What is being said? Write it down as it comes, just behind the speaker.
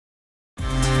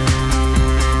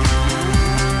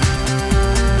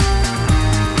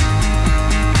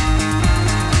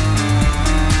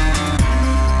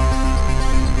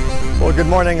Good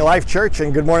morning, Life Church,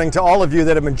 and good morning to all of you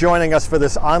that have been joining us for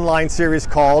this online series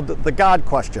called The God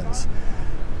Questions.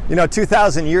 You know,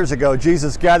 2,000 years ago,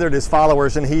 Jesus gathered his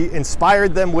followers and he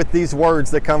inspired them with these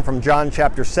words that come from John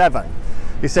chapter 7.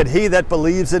 He said, "He that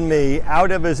believes in me,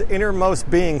 out of his innermost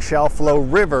being shall flow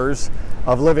rivers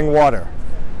of living water."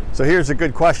 So here's a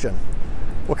good question.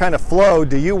 What kind of flow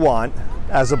do you want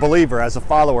as a believer, as a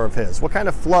follower of his? What kind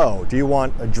of flow? Do you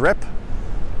want a drip?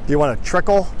 Do you want a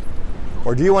trickle?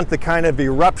 Or do you want the kind of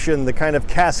eruption, the kind of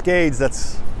cascades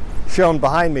that's shown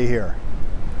behind me here?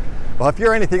 Well, if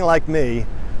you're anything like me,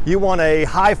 you want a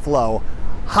high flow,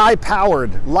 high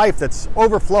powered life that's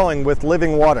overflowing with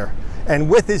living water.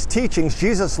 And with his teachings,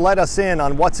 Jesus let us in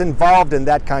on what's involved in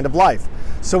that kind of life.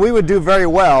 So we would do very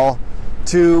well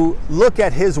to look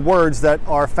at his words that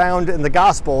are found in the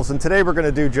Gospels, and today we're going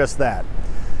to do just that.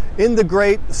 In the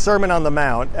great Sermon on the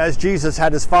Mount, as Jesus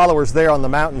had his followers there on the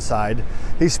mountainside,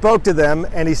 he spoke to them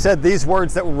and he said these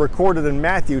words that were recorded in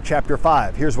Matthew chapter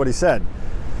 5. Here's what he said.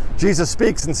 Jesus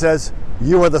speaks and says,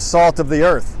 "You are the salt of the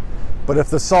earth, but if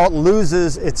the salt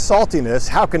loses its saltiness,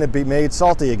 how can it be made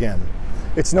salty again?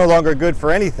 It's no longer good for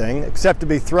anything except to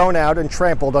be thrown out and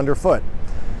trampled underfoot."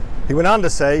 He went on to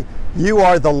say, "You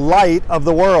are the light of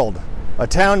the world. A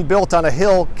town built on a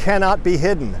hill cannot be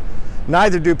hidden.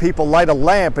 Neither do people light a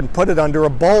lamp and put it under a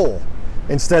bowl.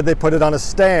 Instead, they put it on a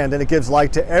stand, and it gives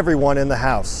light to everyone in the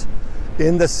house.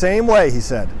 In the same way," he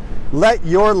said, "let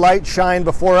your light shine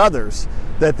before others,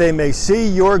 that they may see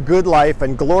your good life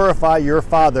and glorify your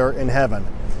Father in heaven."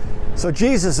 So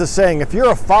Jesus is saying, if you're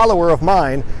a follower of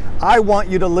mine, I want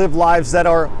you to live lives that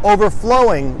are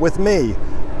overflowing with me,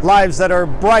 lives that are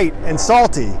bright and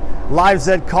salty, lives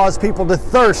that cause people to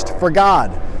thirst for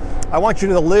God. I want you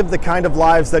to live the kind of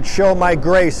lives that show my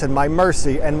grace and my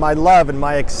mercy and my love and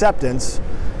my acceptance,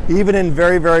 even in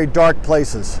very, very dark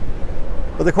places.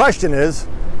 But the question is,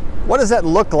 what does that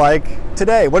look like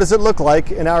today? What does it look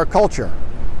like in our culture?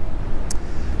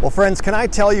 Well, friends, can I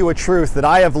tell you a truth that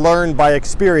I have learned by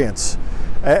experience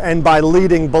and by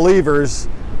leading believers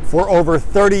for over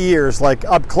 30 years, like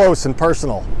up close and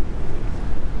personal?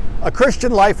 A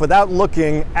Christian life without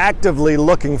actively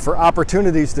looking for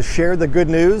opportunities to share the good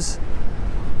news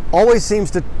always seems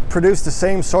to produce the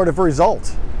same sort of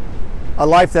result. A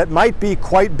life that might be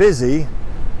quite busy,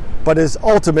 but is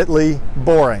ultimately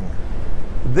boring.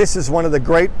 This is one of the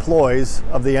great ploys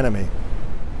of the enemy.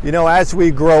 You know, as we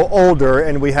grow older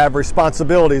and we have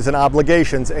responsibilities and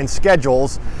obligations and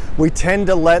schedules, we tend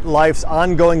to let life's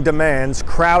ongoing demands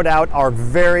crowd out our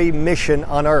very mission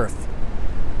on earth,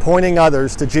 pointing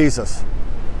others to Jesus.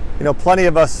 You know, plenty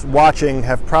of us watching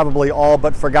have probably all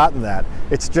but forgotten that.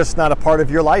 It's just not a part of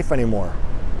your life anymore.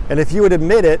 And if you would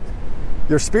admit it,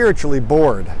 you're spiritually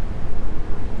bored.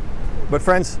 But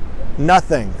friends,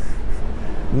 nothing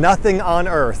on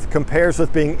earth compares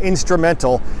with being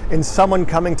instrumental in someone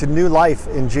coming to new life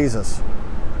in Jesus.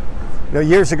 You know,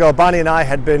 years ago, Bonnie and I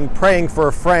had been praying for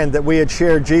a friend that we had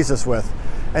shared Jesus with.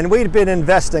 And we'd been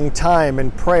investing time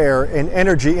and prayer and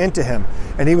energy into him.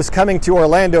 And he was coming to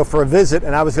Orlando for a visit,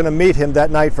 and I was going to meet him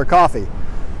that night for coffee.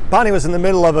 Bonnie was in the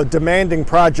middle of a demanding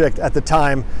project at the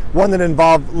time, one that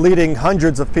involved leading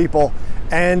hundreds of people,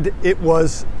 and it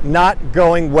was not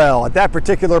going well. At that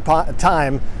particular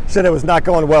time, she said it was not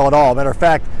going well at all. Matter of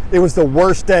fact, it was the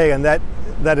worst day in that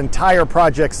entire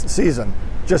project's season,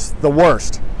 just the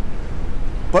worst.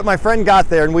 But my friend got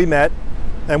there and we met,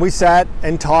 and we sat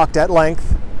and talked at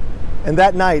length. And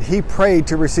that night, he prayed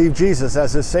to receive Jesus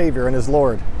as his Savior and his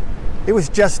Lord. It was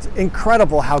just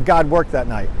incredible how God worked that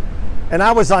night. And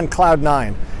I was on cloud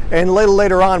nine. And a little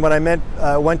later on, when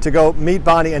I went to go meet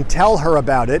Bonnie and tell her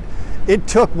about it, it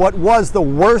took what was the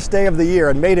worst day of the year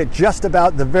and made it just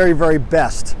about the very, very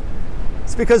best.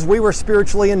 It's because we were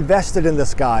spiritually invested in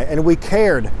this guy and we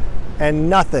cared. And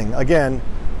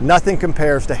nothing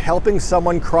compares to helping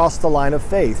someone cross the line of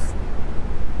faith.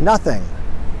 Nothing.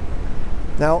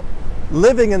 Now,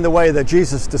 living in the way that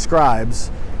Jesus describes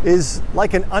is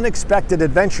like an unexpected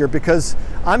adventure, because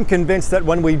I'm convinced that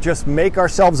when we just make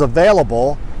ourselves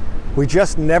available, we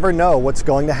just never know what's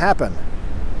going to happen.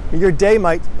 Your day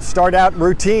might start out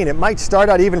routine. It might start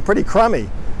out even pretty crummy,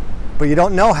 but you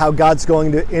don't know how God's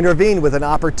going to intervene with an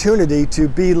opportunity to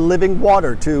be living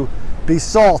water, to be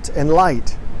salt and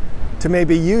light, to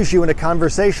maybe use you in a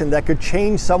conversation that could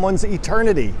change someone's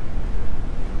eternity.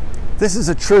 This is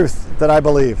a truth that I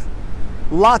believe.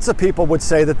 Lots of people would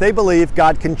say that they believe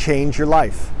God can change your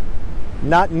life.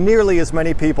 Not nearly as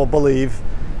many people believe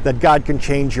that God can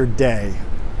change your day.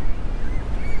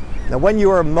 Now, when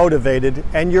you are motivated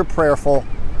and you're prayerful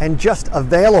and just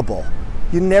available,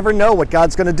 you never know what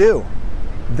God's going to do.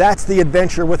 That's the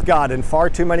adventure with God, and far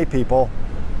too many people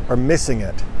are missing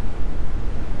it.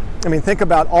 I mean, think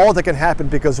about all that can happen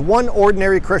because one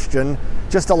ordinary Christian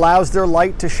just allows their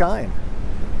light to shine.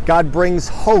 God brings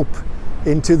hope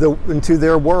into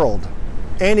their world.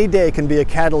 Any day can be a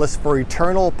catalyst for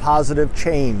eternal positive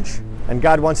change. And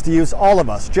God wants to use all of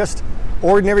us, just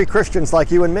ordinary Christians like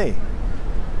you and me,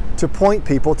 to point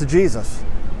people to Jesus.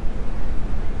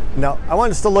 Now, I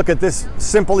want us to look at this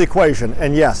simple equation,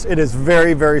 and yes, it is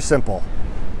very, very simple.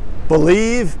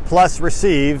 Believe plus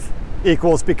receive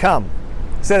equals become.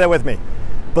 Say that with me.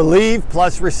 Believe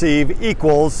plus receive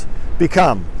equals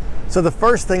become. So the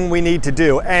first thing we need to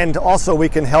do, and also we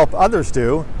can help others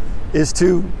do, is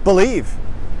to believe,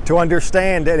 to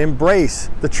understand and embrace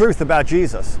the truth about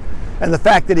Jesus and the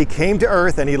fact that he came to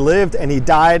earth and he lived and he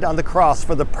died on the cross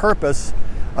for the purpose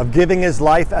of giving his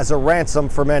life as a ransom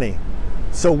for many,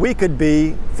 so we could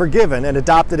be forgiven and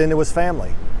adopted into his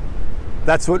family.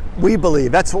 That's what we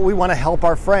believe. That's what we want to help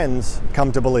our friends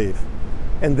come to believe.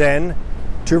 And then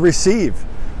to receive,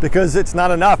 because it's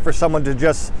not enough for someone to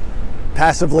just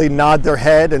passively nod their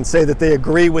head and say that they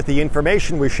agree with the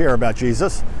information we share about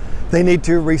Jesus. They need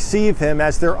to receive him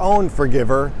as their own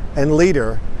forgiver and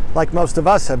leader, like most of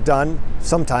us have done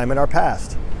sometime in our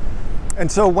past. And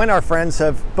so when our friends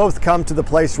have both come to the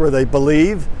place where they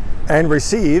believe and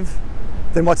receive,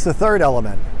 then what's the third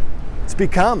element? It's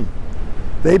become.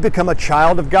 They become a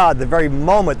child of God the very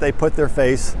moment they put their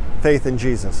faith in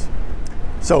Jesus.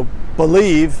 So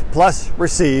believe plus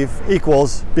receive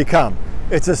equals become.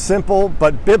 It's a simple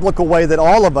but biblical way that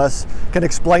all of us can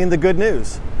explain the good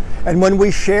news. And when we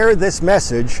share this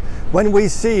message, when we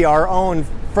see our own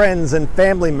friends and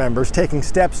family members taking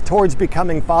steps towards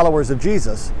becoming followers of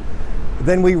Jesus,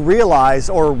 then we realize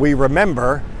or we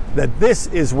remember that this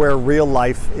is where real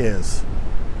life is.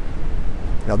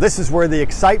 Now, this is where the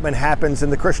excitement happens in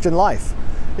the Christian life.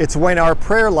 It's when our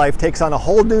prayer life takes on a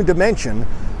whole new dimension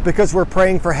because we're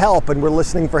praying for help and we're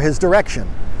listening for his direction.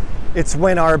 It's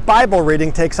when our Bible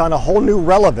reading takes on a whole new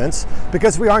relevance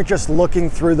because we aren't just looking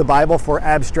through the Bible for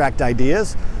abstract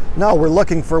ideas. No, we're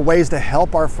looking for ways to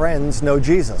help our friends know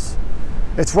Jesus.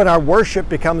 It's when our worship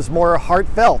becomes more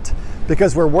heartfelt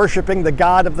because we're worshiping the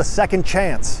God of the second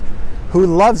chance, who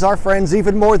loves our friends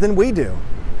even more than we do.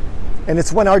 And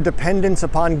it's when our dependence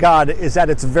upon God is at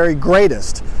its very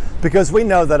greatest because we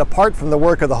know that apart from the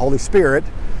work of the Holy Spirit,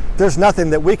 there's nothing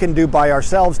that we can do by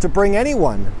ourselves to bring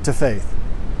anyone to faith.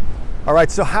 All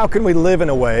right, so how can we live in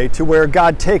a way to where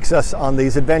God takes us on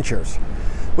these adventures?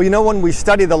 Well, you know, when we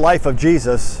study the life of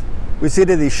Jesus, we see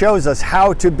that he shows us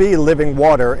how to be living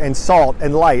water and salt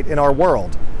and light in our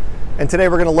world. And today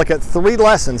we're going to look at 3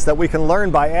 lessons that we can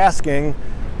learn by asking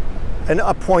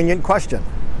a poignant question,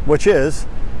 which is,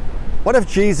 what if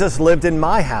Jesus lived in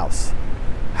my house?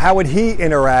 How would he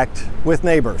interact with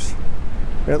neighbors?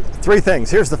 3 things.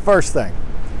 Here's the first thing.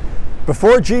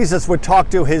 Before Jesus would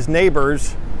talk to his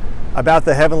neighbors about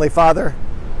the Heavenly Father,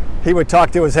 he would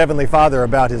talk to his Heavenly Father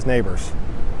about his neighbors.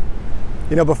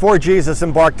 You know, before Jesus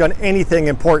embarked on anything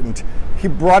important, he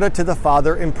brought it to the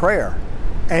Father in prayer,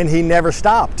 and he never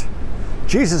stopped.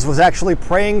 Jesus was actually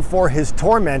praying for his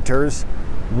tormentors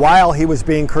while he was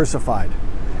being crucified.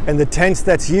 And the tense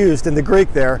that's used in the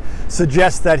Greek there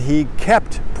suggests that he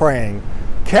kept praying,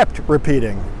 kept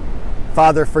repeating,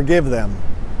 "Father, forgive them,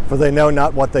 for they know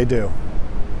not what they do."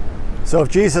 So if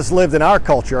Jesus lived in our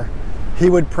culture, he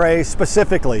would pray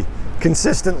specifically,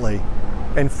 consistently,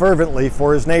 and fervently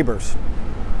for his neighbors.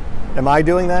 Am I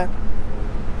doing that?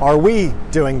 Are we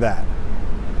doing that?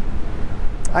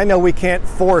 I know we can't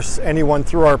force anyone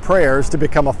through our prayers to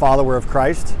become a follower of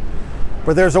Christ,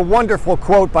 but there's a wonderful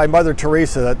quote by Mother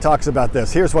Teresa that talks about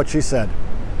this. Here's what she said: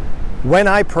 "When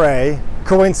I pray,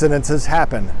 coincidences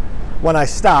happen. When I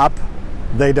stop,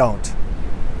 they don't."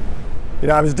 You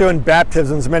know, I was doing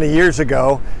baptisms many years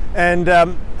ago, and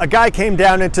a guy came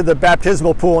down into the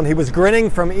baptismal pool and he was grinning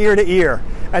from ear to ear,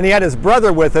 and he had his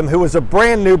brother with him who was a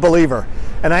brand new believer.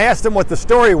 And I asked him what the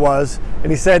story was,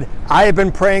 and he said, "I have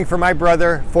been praying for my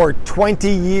brother for 20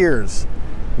 years.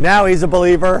 Now he's a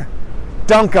believer.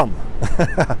 Dunk him."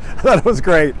 I thought it was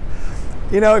great.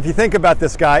 You know, if you think about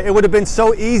this guy, it would have been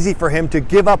so easy for him to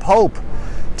give up hope,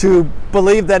 to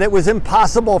believe that it was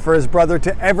impossible for his brother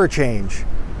to ever change.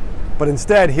 But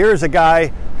instead, here's a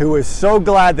guy who is so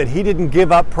glad that he didn't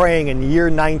give up praying in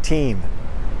year 19.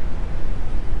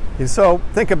 And so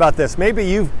think about this. Maybe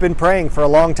you've been praying for a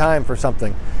long time for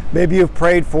something. Maybe you've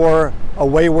prayed for a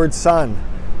wayward son,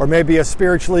 or maybe a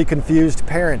spiritually confused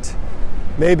parent,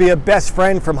 maybe a best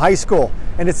friend from high school,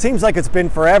 and it seems like it's been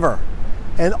forever.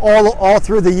 And all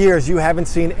through the years, you haven't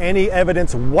seen any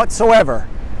evidence whatsoever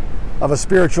of a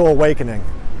spiritual awakening.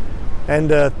 And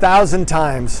 1,000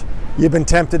 times You've been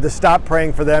tempted to stop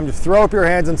praying for them, to throw up your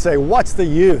hands and say, what's the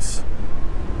use?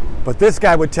 But this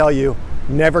guy would tell you,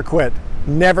 never quit,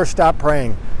 never stop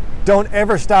praying. Don't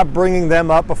ever stop bringing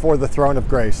them up before the throne of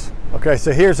grace. Okay,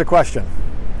 so here's a question.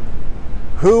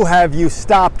 Who have you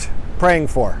stopped praying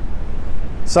for?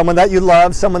 Someone that you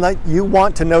love, someone that you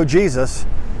want to know Jesus,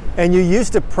 and you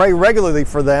used to pray regularly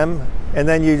for them, and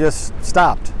then you just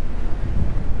stopped.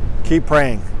 Keep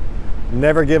praying.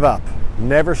 Never give up.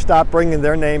 Never stop bringing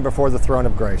their name before the throne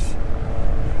of grace.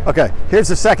 Okay, here's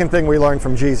the second thing we learned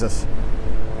from Jesus.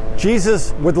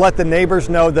 Jesus would let the neighbors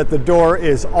know that the door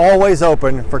is always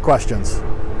open for questions.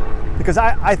 Because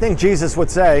I think Jesus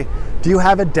would say, do you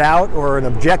have a doubt or an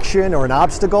objection or an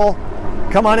obstacle?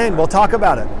 Come on in, we'll talk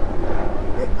about it.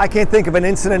 I can't think of an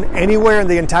incident anywhere in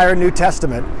the entire New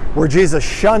Testament where Jesus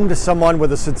shunned someone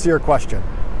with a sincere question.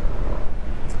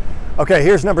 Okay,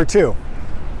 here's number 2.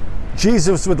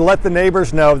 Jesus would let the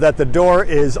neighbors know that the door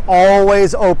is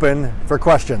always open for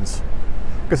questions.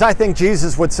 Because I think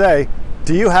Jesus would say,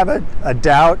 do you have a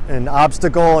doubt, an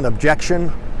obstacle, an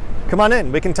objection? Come on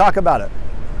in, we can talk about it.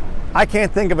 I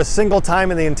can't think of a single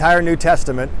time in the entire New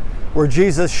Testament where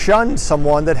Jesus shunned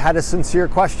someone that had a sincere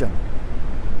question.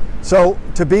 So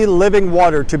to be living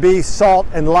water, to be salt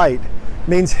and light,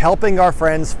 means helping our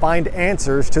friends find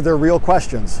answers to their real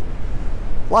questions.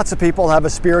 Lots of people have a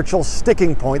spiritual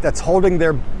sticking point that's holding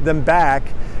them back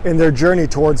in their journey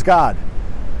towards God.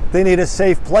 They need a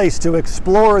safe place to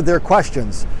explore their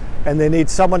questions, and they need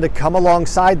someone to come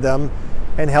alongside them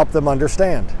and help them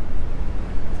understand.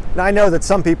 Now, I know that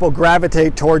some people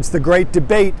gravitate towards the great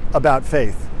debate about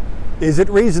faith. Is it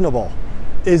reasonable?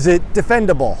 Is it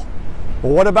defendable?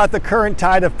 Well, what about the current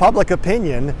tide of public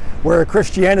opinion where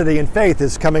Christianity and faith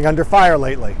is coming under fire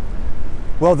lately?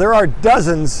 Well, there are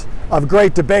dozens of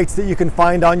great debates that you can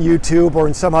find on YouTube or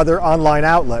in some other online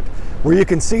outlet where you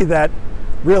can see that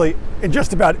really in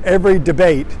just about every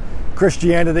debate,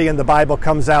 Christianity and the Bible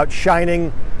comes out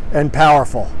shining and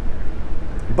powerful.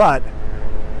 But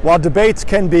while debates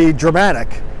can be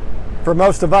dramatic, for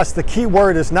most of us the key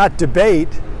word is not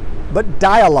debate, but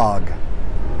dialogue.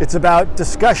 It's about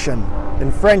discussion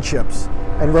and friendships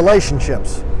and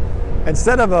relationships.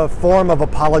 Instead of a form of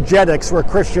apologetics where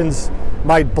Christians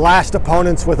might blast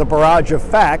opponents with a barrage of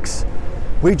facts,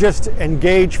 we just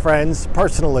engage friends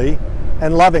personally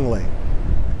and lovingly.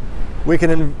 We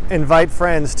can invite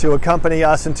friends to accompany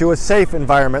us into a safe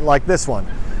environment like this one,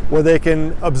 where they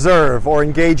can observe or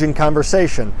engage in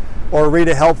conversation or read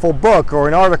a helpful book or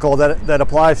an article that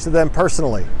applies to them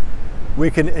personally. We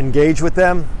can engage with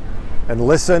them and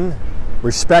listen,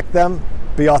 respect them,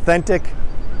 be authentic,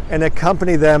 and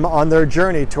accompany them on their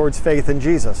journey towards faith in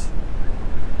Jesus.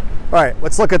 All right,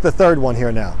 let's look at the third one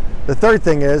here now. The third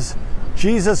thing is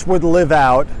Jesus would live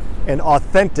out an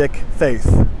authentic faith.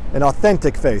 An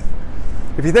authentic faith.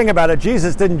 If you think about it,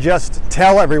 Jesus didn't just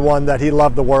tell everyone that he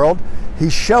loved the world. He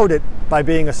showed it by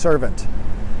being a servant.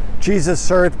 Jesus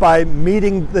served by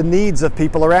meeting the needs of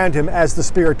people around him as the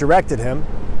Spirit directed him,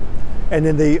 and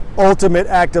in the ultimate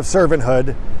act of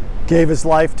servanthood, gave his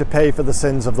life to pay for the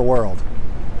sins of the world.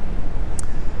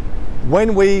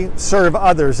 When we serve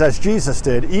others as Jesus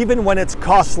did, even when it's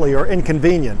costly or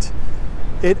inconvenient,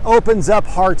 it opens up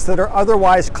hearts that are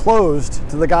otherwise closed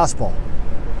to the gospel.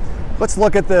 Let's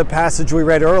look at the passage we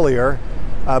read earlier,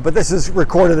 but this is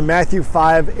recorded in Matthew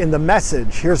 5 in the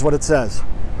Message. Here's what it says.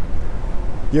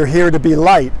 You're here to be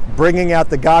light, bringing out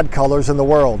the God colors in the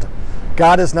world.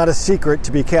 God is not a secret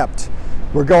to be kept.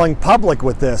 We're going public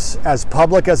with this, as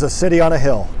public as a city on a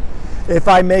hill. If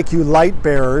I make you light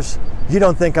bearers, you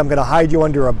don't think I'm going to hide you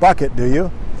under a bucket, do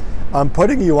you? I'm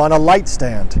putting you on a light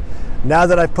stand. Now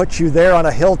that I've put you there on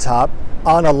a hilltop,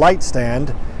 on a light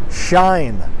stand,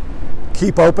 shine.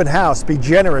 Keep open house. Be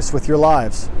generous with your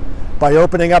lives. By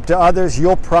opening up to others,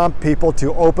 you'll prompt people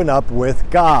to open up with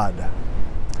God.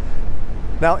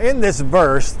 Now, in this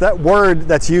verse, that word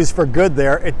that's used for good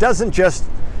there, it doesn't just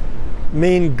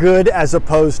mean good as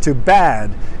opposed to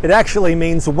bad. It actually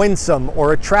means winsome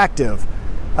or attractive.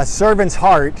 A servant's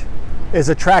heart is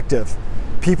attractive.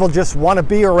 People just want to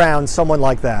be around someone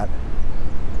like that.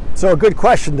 So a good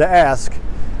question to ask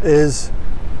is,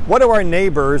 what do our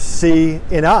neighbors see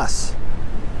in us?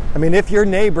 I mean, if your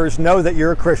neighbors know that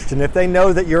you're a Christian, if they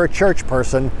know that you're a church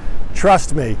person,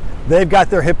 trust me, they've got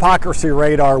their hypocrisy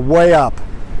radar way up.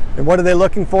 And what are they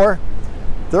looking for?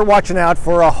 They're watching out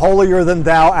for a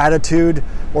holier-than-thou attitude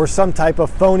or some type of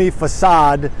phony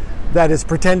facade that is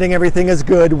pretending everything is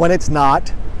good when it's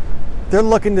not. They're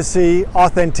looking to see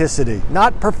authenticity,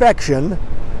 not perfection,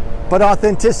 but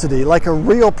authenticity, like a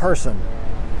real person.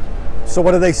 So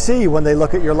what do they see when they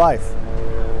look at your life?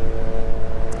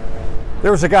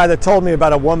 There was a guy that told me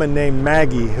about a woman named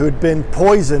Maggie who'd been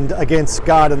poisoned against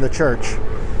God and the church.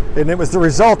 And it was the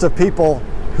result of people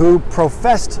who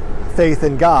professed faith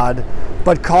in God,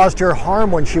 but caused her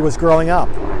harm when she was growing up.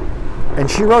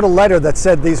 And she wrote a letter that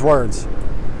said these words: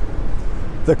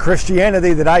 "The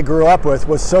Christianity that I grew up with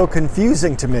was so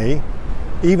confusing to me,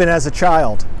 even as a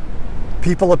child.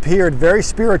 People appeared very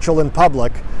spiritual in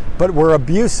public, but were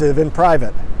abusive in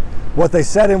private. What they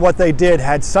said and what they did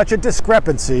had such a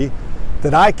discrepancy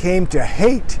that I came to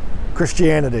hate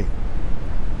Christianity."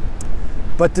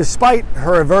 But despite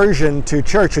her aversion to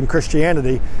church and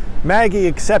Christianity, Maggie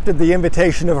accepted the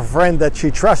invitation of a friend that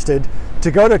she trusted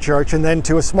to go to church and then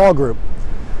to a small group.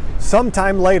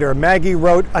 Sometime later, Maggie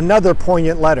wrote another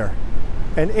poignant letter,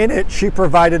 and in it she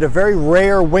provided a very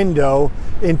rare window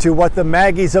into what the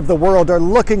Maggies of the world are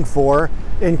looking for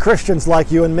in Christians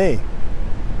like you and me.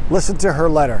 Listen to her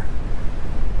letter.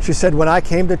 She said, "When I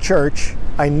came to church,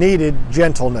 I needed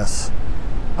gentleness.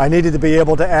 I needed to be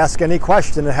able to ask any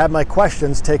question and have my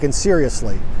questions taken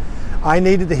seriously. I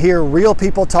needed to hear real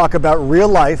people talk about real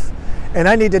life, and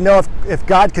I need to know if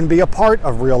God can be a part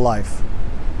of real life.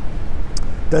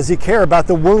 Does He care about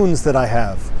the wounds that I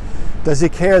have? Does He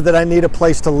care that I need a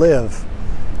place to live?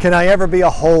 Can I ever be a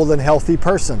whole and healthy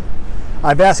person?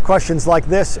 I've asked questions like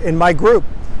this in my group,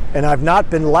 and I've not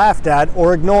been laughed at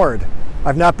or ignored.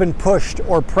 I've not been pushed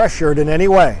or pressured in any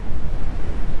way."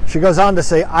 She goes on to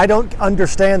say, "I don't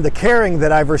understand the caring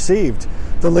that I've received.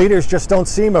 The leaders just don't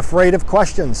seem afraid of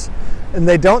questions. And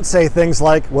they don't say things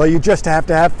like, well, you just have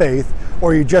to have faith,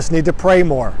 or you just need to pray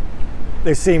more.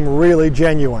 They seem really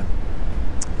genuine."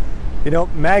 You know,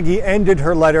 Maggie ended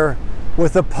her letter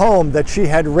with a poem that she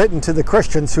had written to the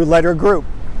Christians who led her group.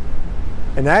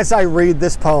 And as I read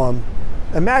this poem,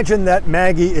 imagine that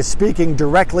Maggie is speaking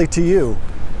directly to you,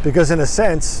 because in a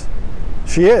sense,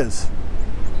 she is.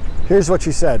 Here's what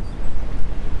she said: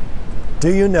 "Do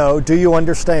you know, do you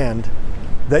understand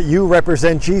that you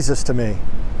represent Jesus to me?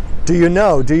 Do you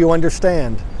know, do you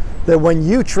understand that when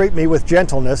you treat me with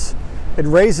gentleness, it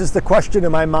raises the question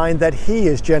in my mind that He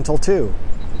is gentle too.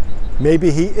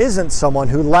 Maybe He isn't someone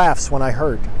who laughs when I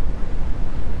hurt.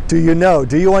 Do you know,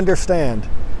 do you understand,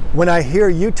 when I hear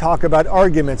you talk about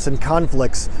arguments and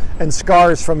conflicts and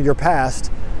scars from your past,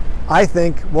 I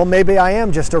think, well, maybe I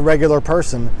am just a regular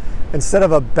person instead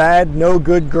of a bad, no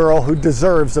good girl who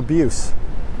deserves abuse.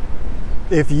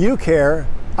 If you care,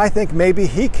 I think maybe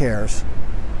He cares.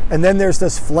 And then there's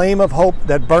this flame of hope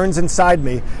that burns inside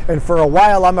me, and for a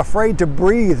while I'm afraid to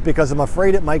breathe because I'm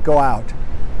afraid it might go out.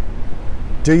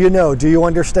 Do you know, do you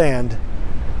understand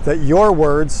that your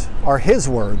words are His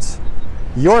words?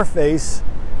 Your face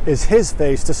is His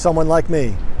face to someone like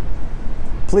me.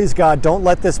 Please, God, don't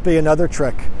let this be another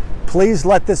trick. Please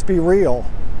let this be real.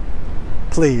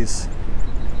 Please.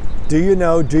 Do you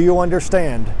know, do you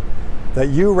understand that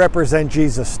you represent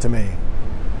Jesus to me?"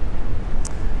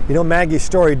 You know, Maggie's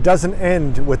story doesn't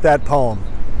end with that poem.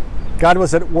 God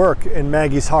was at work in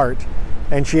Maggie's heart,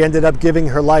 and she ended up giving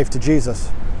her life to Jesus.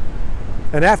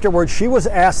 And afterwards, she was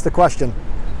asked the question,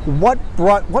 what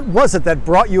was it that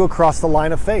brought you across the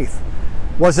line of faith?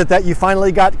 Was it that you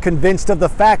finally got convinced of the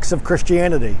facts of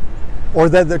Christianity, or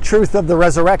that the truth of the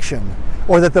resurrection,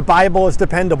 or that the Bible is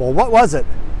dependable? What was it?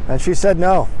 And she said,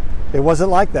 no, it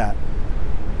wasn't like that.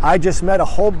 I just met a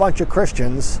whole bunch of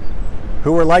Christians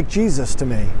who were like Jesus to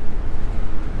me.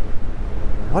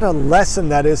 What a lesson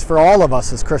that is for all of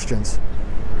us as Christians.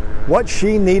 What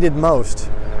she needed most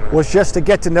was just to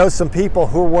get to know some people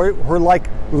who were like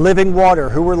living water,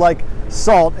 who were like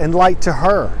salt and light to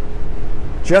her,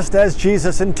 just as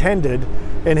Jesus intended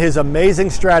in His amazing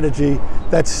strategy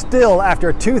that still,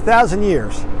 after 2,000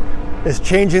 years, is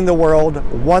changing the world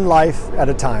one life at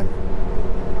a time.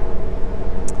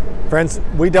 Friends,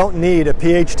 we don't need a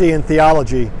PhD in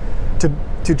theology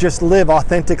to just live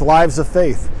authentic lives of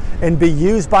faith and be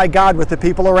used by God with the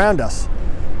people around us.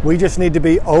 We just need to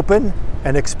be open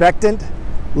and expectant,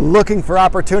 looking for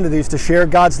opportunities to share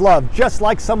God's love, just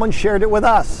like someone shared it with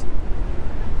us.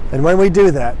 And when we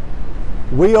do that,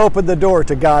 we open the door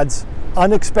to God's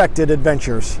unexpected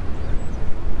adventures.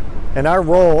 And our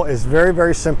role is very,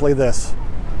 very simply this: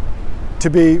 to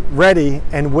be ready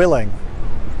and willing,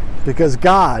 because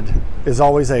God is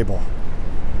always able.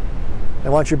 I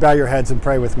want you to bow your heads and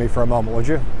pray with me for a moment, would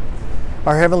you?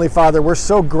 Our Heavenly Father, we're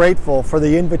so grateful for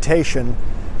the invitation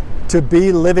to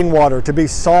be living water, to be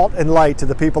salt and light to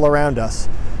the people around us.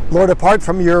 Lord, apart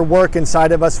from your work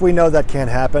inside of us, we know that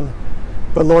can't happen.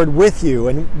 But Lord, with you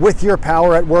and with your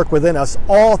power at work within us,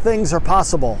 all things are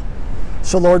possible.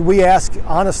 So Lord, we ask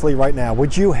honestly right now,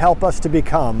 would you help us to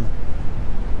become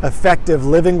effective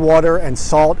living water and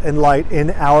salt and light in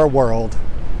our world?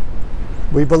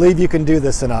 We believe you can do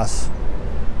this in us.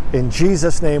 In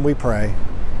Jesus' name we pray.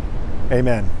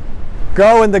 Amen.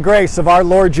 Go in the grace of our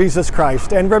Lord Jesus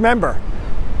Christ, and remember,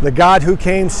 the God who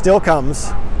came still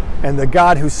comes, and the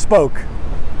God who spoke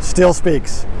still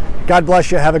speaks. God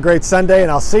bless you. Have a great Sunday,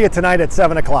 and I'll see you tonight at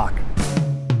 7 o'clock.